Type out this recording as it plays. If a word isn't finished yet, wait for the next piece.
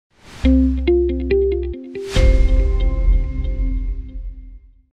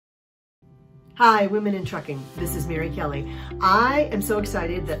Hi, Women in Trucking. This is Mary Kelly. I am so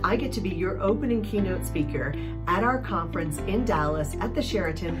excited that I get to be your opening keynote speaker at our conference in Dallas at the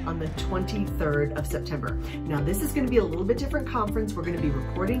Sheraton on the 23rd of September. Now, this is going to be a little bit different conference. We're going to be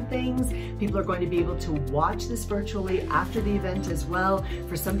recording things. People are going to be able to watch this virtually after the event as well.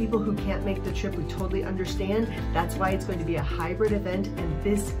 For some people who can't make the trip, we totally understand. That's why it's going to be a hybrid event, and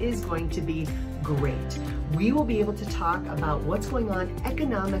this is going to be great. We will be able to talk about what's going on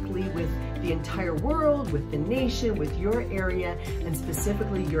economically with the entire world, with the nation, with your area, and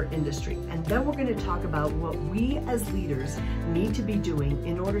specifically your industry. And then we're going to talk about what we as leaders need to be doing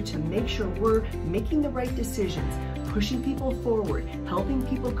in order to make sure we're making the right decisions, pushing people forward, helping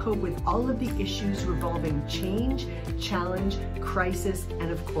people cope with all of the issues revolving change, challenge, crisis,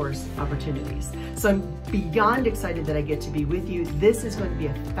 and of course, opportunities. So I'm beyond excited that I get to be with you. This is going to be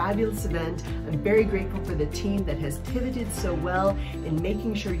a fabulous event. I'm very grateful for the team that has pivoted so well in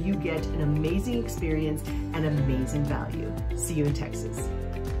making sure you get an amazing experience and amazing value. See you in Texas.